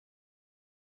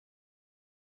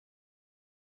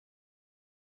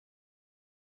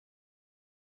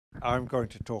I'm going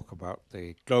to talk about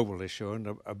the global issue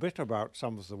and a bit about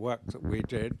some of the work that we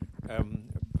did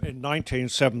in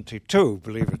 1972,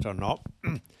 believe it or not.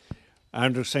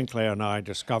 Andrew Sinclair and I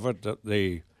discovered that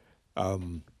the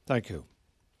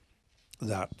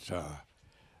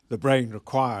brain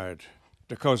required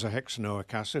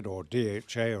docosahexaenoic acid, or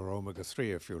DHA, or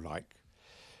omega-3, if you like.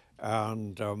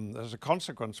 And as a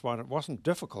consequence, it wasn't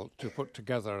difficult to put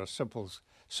together a simple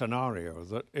scenario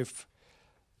that if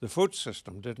the food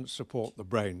system didn't support the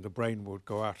brain would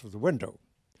go out of the window.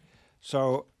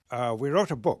 So we wrote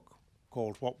a book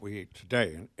called What We Eat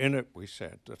Today, and in it we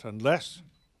said that unless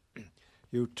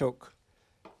you took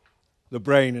the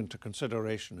brain into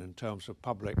consideration in terms of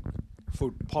public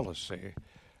food policy,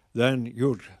 then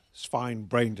you'd find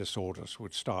brain disorders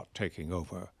would start taking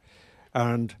over.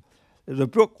 And the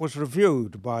book was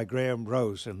reviewed by Graham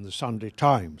Rose in the Sunday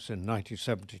Times in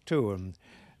 1972 in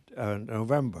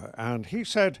November, and he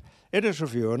said, in his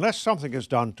review, unless something is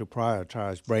done to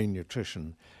prioritize brain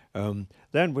nutrition,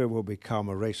 then we will become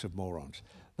a race of morons.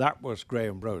 That was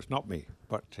Graham Rose, not me,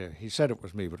 but he said it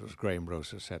was me, but it was Graham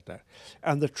Rose who said that.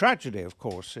 And the tragedy, of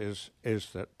course, is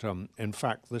that, in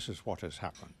fact, this is what has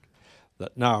happened,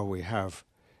 that now we have,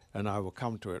 and I will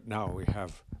come to it now, we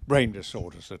have brain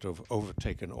disorders that have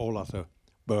overtaken all other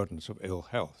burdens of ill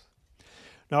health.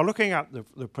 Now, looking at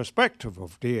the perspective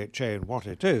of DHA and what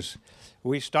it is,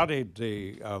 we studied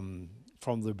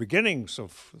from the beginnings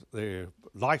of the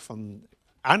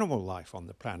animal life on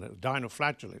the planet,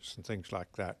 dinoflagellates and things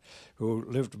like that, who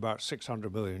lived about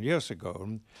 600 million years ago,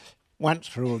 and went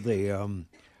through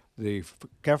the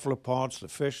cephalopods, the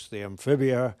fish, the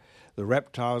amphibia, the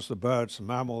reptiles, the birds, the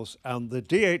mammals, and the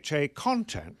DHA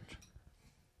content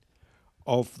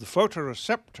of the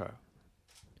photoreceptor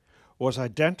was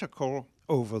identical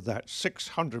over that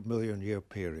 600 million year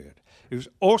period. It was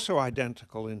also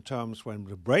identical in terms when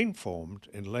the brain formed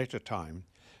in later time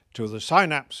to the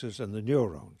synapses and the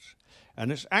neurons.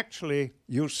 And it's actually,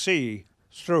 you see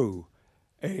through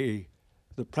the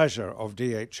pleasure of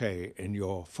DHA in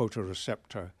your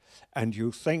photoreceptor, and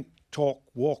you think, talk,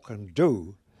 walk, and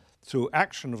do through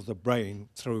action of the brain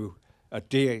through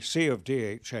a sea of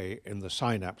DHA in the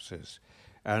synapses.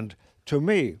 And to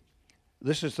me,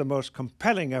 this is the most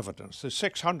compelling evidence. The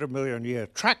 600 million year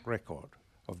track record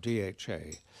of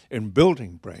DHA in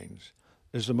building brains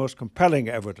is the most compelling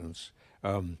evidence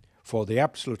for the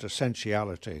absolute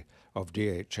essentiality of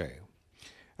DHA.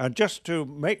 And just to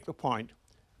make the point,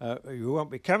 you won't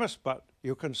be chemists, but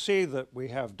you can see that we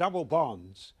have double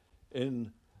bonds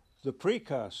in the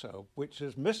precursor, which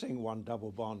is missing one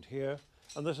double bond here,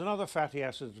 and there's another fatty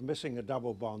acid missing a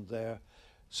double bond there.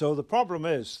 So the problem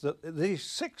is that these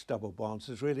 6 double bonds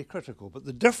is really critical, but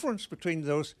the difference between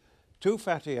those 2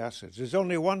 fatty acids is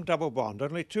only 1 double bond,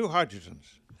 only 2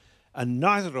 hydrogens, and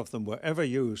neither of them were ever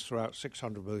used throughout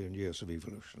 600 million years of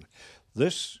evolution.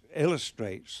 This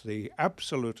illustrates the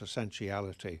absolute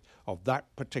essentiality of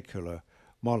that particular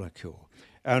molecule.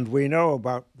 And we know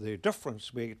about the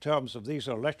difference in terms of these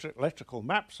electrical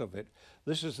maps of it.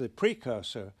 This is the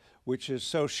precursor, which is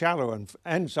so shallow and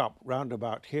ends up round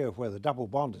about here where the double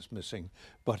bond is missing,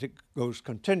 but it goes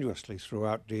continuously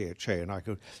throughout DHA, and I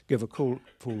could give a full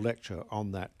lecture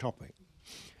on that topic.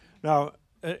 Now,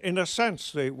 in a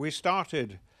sense, we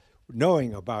started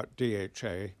knowing about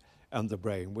DHA and the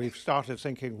brain. We've started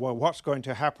thinking, well, what's going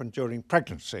to happen during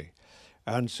pregnancy?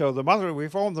 And so we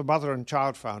formed the Mother and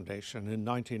Child Foundation in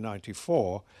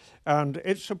 1994, and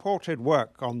it supported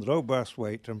work on low birth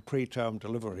weight and preterm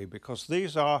delivery, because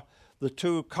these are the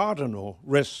 2 cardinal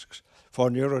risks for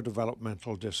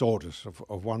neurodevelopmental disorders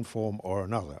of one form or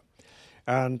another.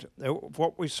 And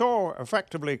what we saw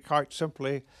effectively, quite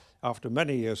simply, after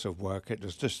many years of work, it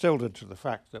was distilled into the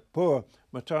fact that poor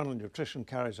maternal nutrition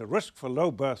carries a risk for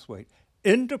low birth weight,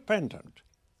 independent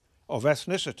of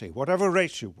ethnicity, whatever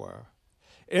race you were,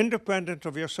 independent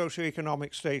of your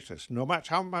socioeconomic status, no matter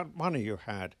how much money you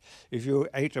had. If you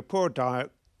ate a poor diet,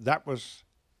 that was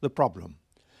the problem,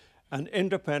 and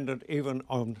independent even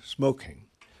on smoking.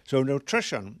 So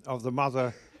nutrition of the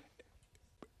mother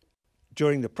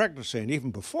during the pregnancy and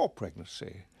even before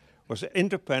pregnancy was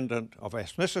independent of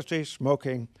ethnicity,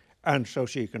 smoking, and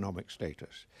socioeconomic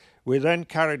status. We then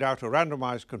carried out a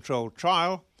randomized controlled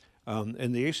trial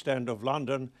in the East End of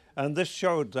London, and this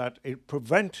showed that it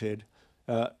prevented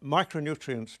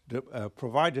micronutrients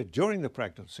provided during the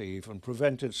pregnancy even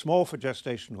prevented small for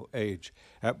gestational age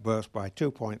at birth by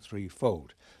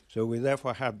 2.3-fold. So we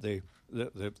therefore had the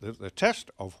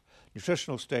test of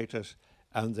nutritional status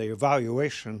and the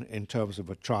evaluation in terms of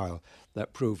a trial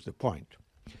that proved the point.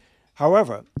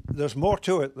 However, there's more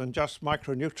to it than just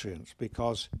micronutrients,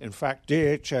 because in fact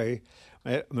DHA,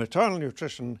 maternal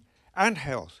nutrition, and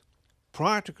health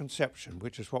prior to conception,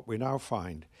 which is what we now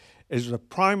find, is the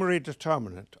primary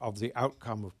determinant of the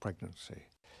outcome of pregnancy.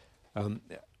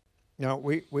 Now,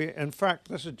 we in fact,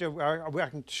 this is, I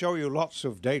can show you lots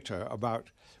of data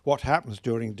about what happens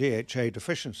during DHA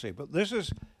deficiency, but this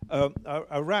is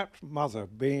a rat mother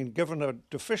being given a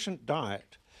deficient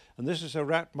diet, and this is a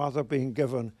rat mother being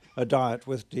given a diet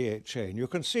with DHA. And you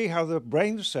can see how the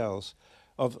brain cells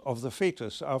of the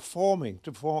fetus are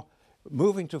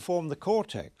moving to form the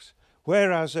cortex,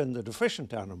 whereas in the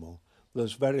deficient animal,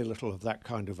 there's very little of that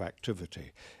kind of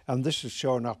activity. And this is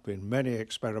shown up in many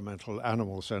experimental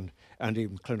animals and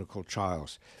even clinical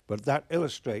trials. But that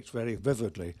illustrates very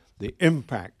vividly the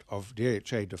impact of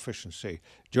DHA deficiency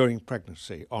during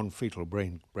pregnancy on fetal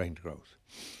brain growth.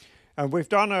 And we've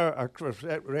done, as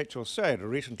Rachel said,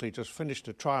 recently just finished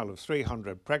a trial of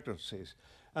 300 pregnancies.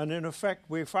 And in effect,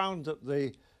 we found that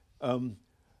the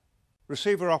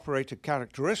receiver-operated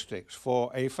characteristics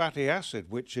for a fatty acid,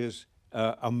 which is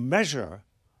a measure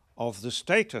of the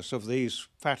status of these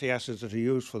fatty acids that are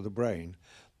used for the brain,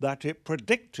 that it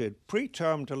predicted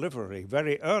preterm delivery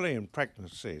very early in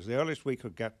pregnancies, the earliest we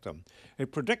could get them.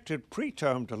 It predicted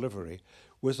preterm delivery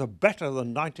with a better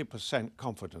than 90%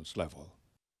 confidence level.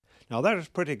 Now that is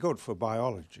pretty good for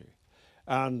biology.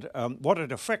 And what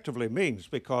it effectively means,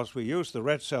 because we use the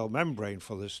red cell membrane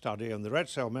for this study, and the red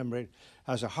cell membrane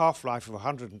has a half-life of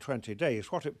 120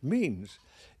 days, what it means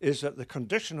is that the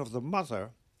condition of the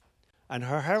mother and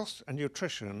her health and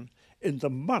nutrition in the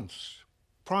months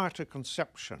prior to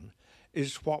conception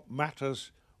is what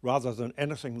matters rather than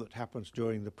anything that happens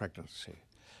during the pregnancy.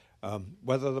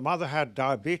 Whether the mother had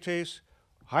diabetes,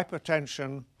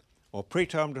 hypertension, or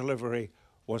preterm delivery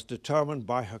was determined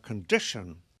by her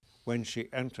condition when she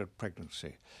entered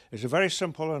pregnancy. It's a very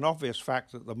simple and obvious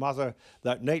fact that the mother,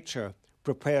 that nature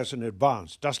prepares in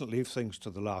advance, doesn't leave things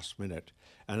to the last minute.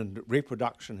 And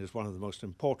reproduction is one of the most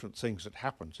important things that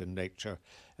happens in nature.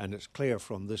 And it's clear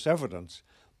from this evidence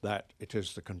that it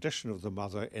is the condition of the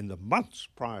mother in the months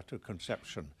prior to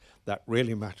conception that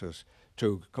really matters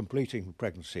to completing the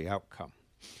pregnancy outcome.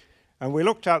 And we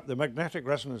looked at the magnetic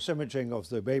resonance imaging of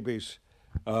the babies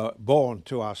born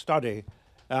to our study.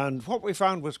 And what we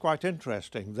found was quite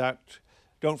interesting, that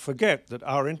don't forget that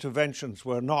our interventions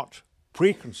were not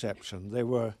preconception, they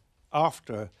were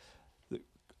after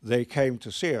they came to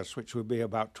see us, which would be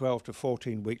about 12 to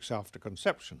 14 weeks after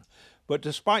conception. But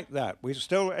despite that, we're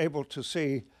still able to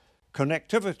see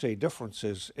connectivity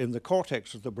differences in the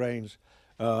cortex of the brains,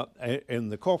 in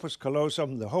the corpus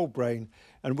callosum, the whole brain,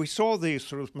 and we saw these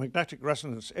through magnetic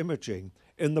resonance imaging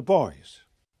in the boys,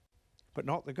 but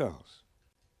not the girls.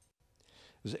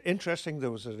 It was interesting, there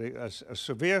was a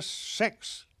severe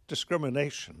sex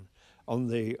discrimination on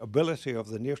the ability of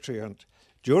the nutrient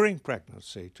during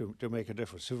pregnancy to make a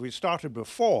difference. If we started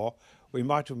before, we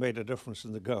might have made a difference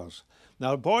in the girls.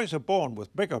 Now, boys are born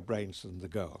with bigger brains than the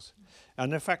girls.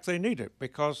 And in fact, they need it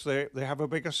because they have a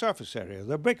bigger surface area.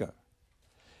 They're bigger.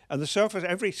 And the surface,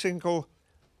 every single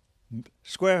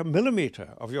square millimeter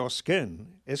of your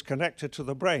skin is connected to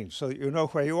the brain so that you know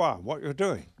where you are and what you're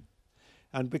doing.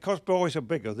 And because boys are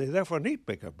bigger, they therefore need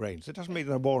bigger brains. It doesn't mean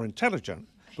they're more intelligent,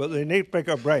 but they need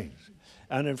bigger brains.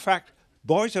 And in fact,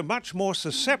 boys are much more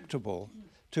susceptible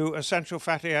to essential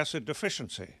fatty acid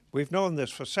deficiency. We've known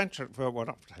this for centuries, well,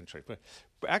 not centuries, but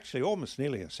actually almost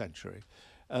nearly a century,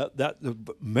 that the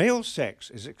male sex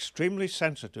is extremely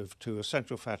sensitive to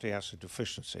essential fatty acid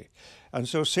deficiency. And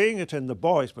so seeing it in the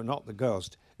boys but not the girls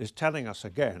is telling us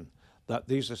again that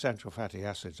these essential fatty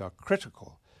acids are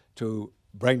critical to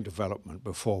brain development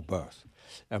before birth.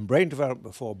 And brain development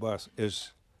before birth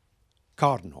is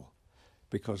cardinal,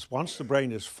 because once the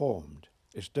brain is formed,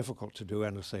 it's difficult to do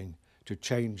anything to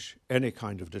change any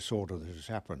kind of disorder that has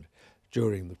happened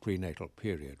during the prenatal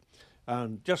period.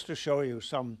 And just to show you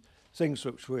some things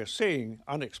which we're seeing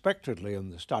unexpectedly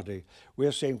in the study,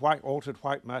 we're seeing altered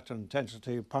white matter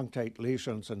intensity, punctate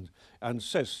lesions, and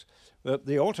cysts.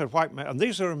 The altered white matter, and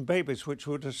these are in babies which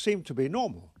would have seemed to be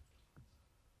normal.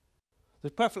 They're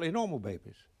perfectly normal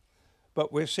babies.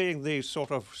 But we're seeing these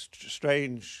sort of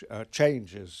strange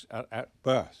changes at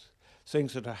birth,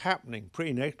 things that are happening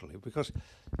prenatally, because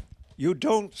you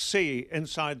don't see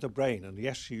inside the brain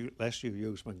unless you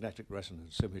use magnetic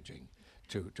resonance imaging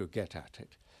to get at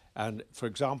it. And for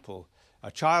example, a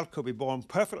child could be born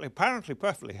apparently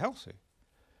perfectly healthy,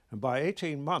 and by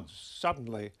 18 months,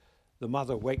 suddenly the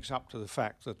mother wakes up to the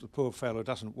fact that the poor fellow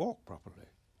doesn't walk properly.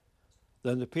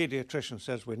 Then the pediatrician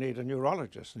says we need a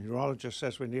neurologist. The neurologist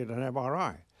says we need an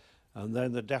MRI. And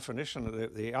then the definition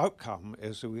of the outcome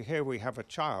is that here we have a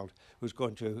child who's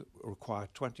going to require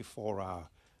 24-hour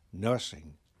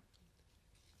nursing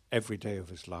every day of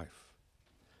his life.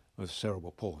 with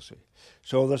cerebral palsy.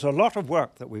 So there's a lot of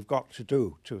work that we've got to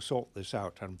do to sort this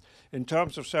out. And in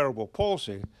terms of cerebral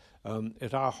palsy,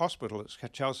 at our hospital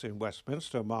at Chelsea in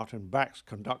Westminster, Martin Bax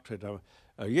conducted a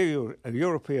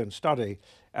European study,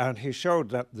 and he showed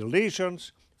that the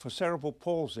lesions for cerebral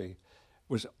palsy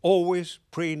was always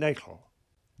prenatal.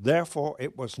 Therefore,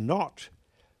 it was not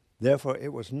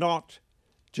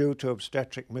due to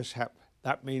obstetric mishap.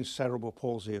 That means cerebral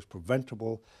palsy is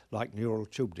preventable like neural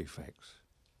tube defects.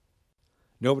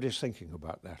 Nobody's thinking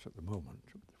about that at the moment,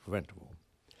 preventable.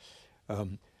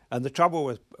 And the trouble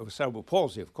with cerebral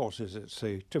palsy, of course, is it's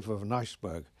the tip of an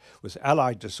iceberg with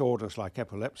allied disorders like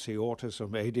epilepsy,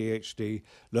 autism, ADHD,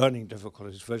 learning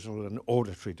difficulties, visual and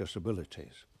auditory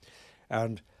disabilities.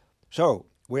 And so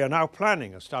we are now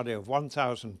planning a study of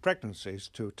 1,000 pregnancies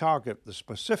to target the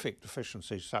specific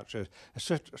deficiencies such as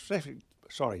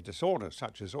disorders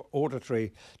such as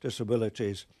auditory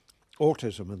disabilities,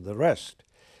 autism, and the rest.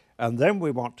 And then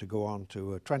we want to go on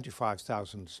to a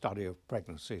 25,000 study of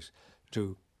pregnancies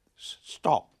to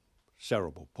stop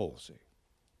cerebral palsy.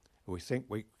 We think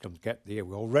we can get we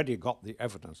already got the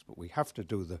evidence, but we have to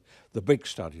do the big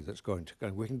study that's going to go.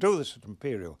 We can do this at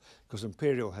Imperial, because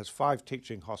Imperial has 5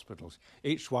 teaching hospitals,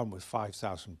 each one with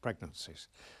 5,000 pregnancies.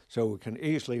 So we can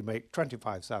easily make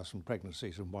 25,000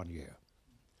 pregnancies in 1 year.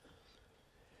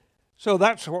 So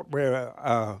that's what we're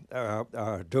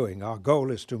doing. Our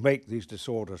goal is to make these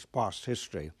disorders past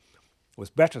history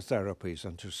with better therapies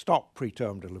and to stop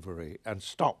preterm delivery and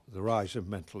stop the rise of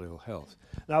mental ill health.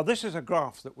 Now, this is a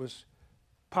graph that was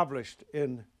published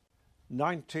in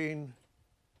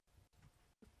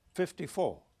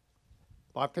 1954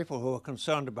 by people who were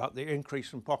concerned about the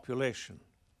increase in population.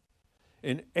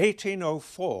 In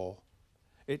 1804,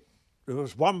 there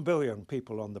was 1 billion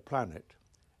people on the planet,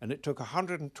 and it took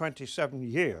 127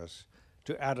 years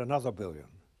to add another billion.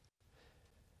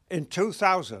 In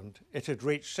 2000, it had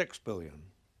reached 6 billion.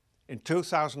 In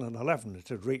 2011, it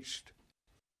had reached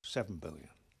 7 billion.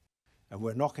 And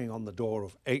we're knocking on the door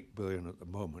of 8 billion at the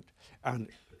moment. And,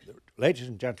 ladies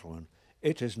and gentlemen,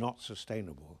 it is not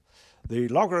sustainable. The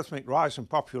logarithmic rise in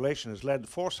population has led the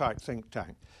Foresight think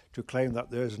tank to claim that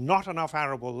there is not enough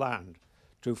arable land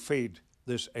to feed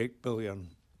this 8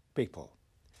 billion people.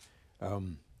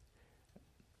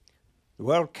 The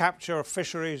world capture of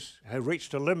fisheries had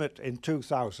reached a limit in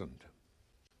 2000.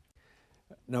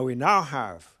 Now we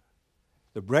have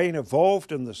the brain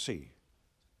evolved in the sea.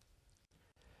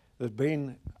 There's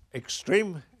been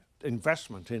extreme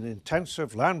investment in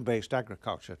intensive land-based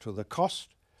agriculture to the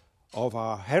cost of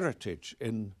our heritage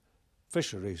in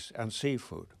fisheries and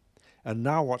seafood. And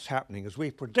now what's happening is we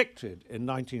predicted in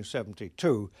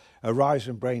 1972 a rise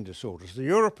in brain disorders. The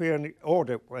European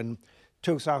audit in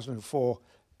 2004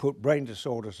 put brain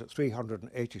disorders at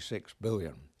 386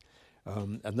 billion,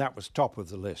 and that was top of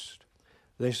the list.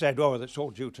 They said, oh, that's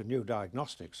all due to new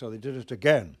diagnostics, so they did it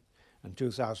again. In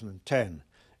 2010,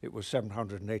 it was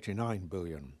 789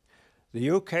 billion. The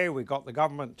UK, we got the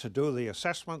government to do the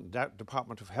assessment, the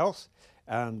Department of Health,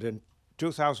 and in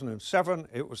 2007,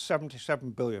 it was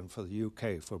 77 billion for the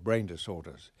UK for brain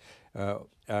disorders.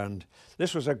 And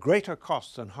this was a greater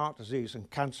cost than heart disease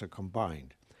and cancer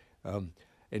combined.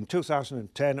 In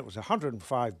 2010, it was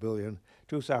 105 billion,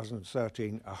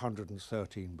 2013,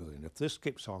 113 billion. If this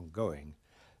keeps on going,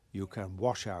 you can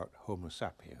wash out Homo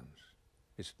sapiens.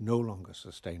 It's no longer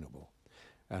sustainable.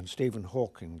 And Stephen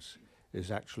Hawking is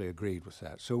actually agreed with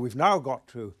that. So we've now got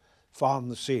to farm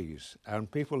the seas, and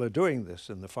people are doing this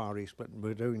in the Far East, but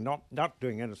we're not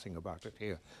doing anything about it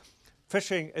here.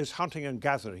 Fishing is hunting and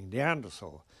gathering.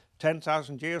 Neanderthal,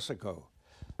 10,000 years ago,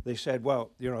 they said,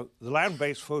 well, you know, the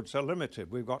land-based foods are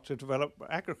limited. We've got to develop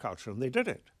agriculture, and they did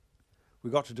it.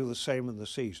 We've got to do the same in the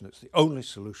seas, and it's the only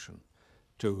solution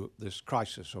to this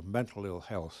crisis of mental ill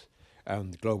health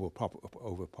and global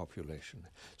overpopulation.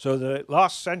 So the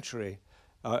last century,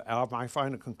 my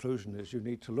final conclusion is you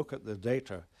need to look at the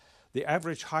data. The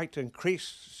average height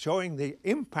increase showing the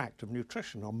impact of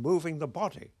nutrition on moving the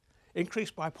body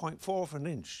increased by 0.4 of an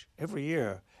inch every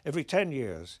year, every 10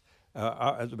 years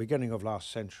at the beginning of last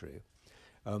century.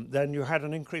 Then you had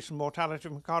an increase in mortality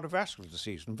from cardiovascular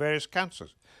disease and various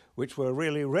cancers, which were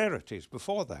really rarities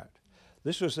before that.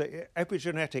 This was the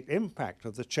epigenetic impact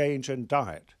of the change in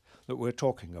diet that we're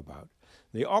talking about.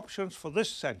 The options for this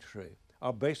century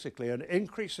are basically an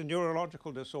increase in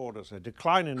neurological disorders, a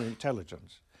decline in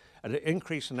intelligence, and an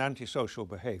increase in antisocial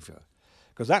behavior,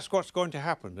 because that's what's going to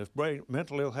happen if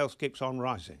mental ill health keeps on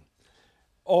rising.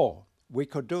 Or we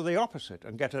could do the opposite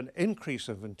and get an increase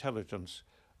of intelligence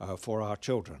for our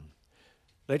children.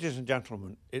 Ladies and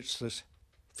gentlemen, it's this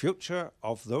future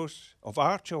of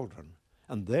our children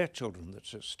and their children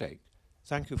that's at stake.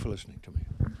 Thank you for listening to me.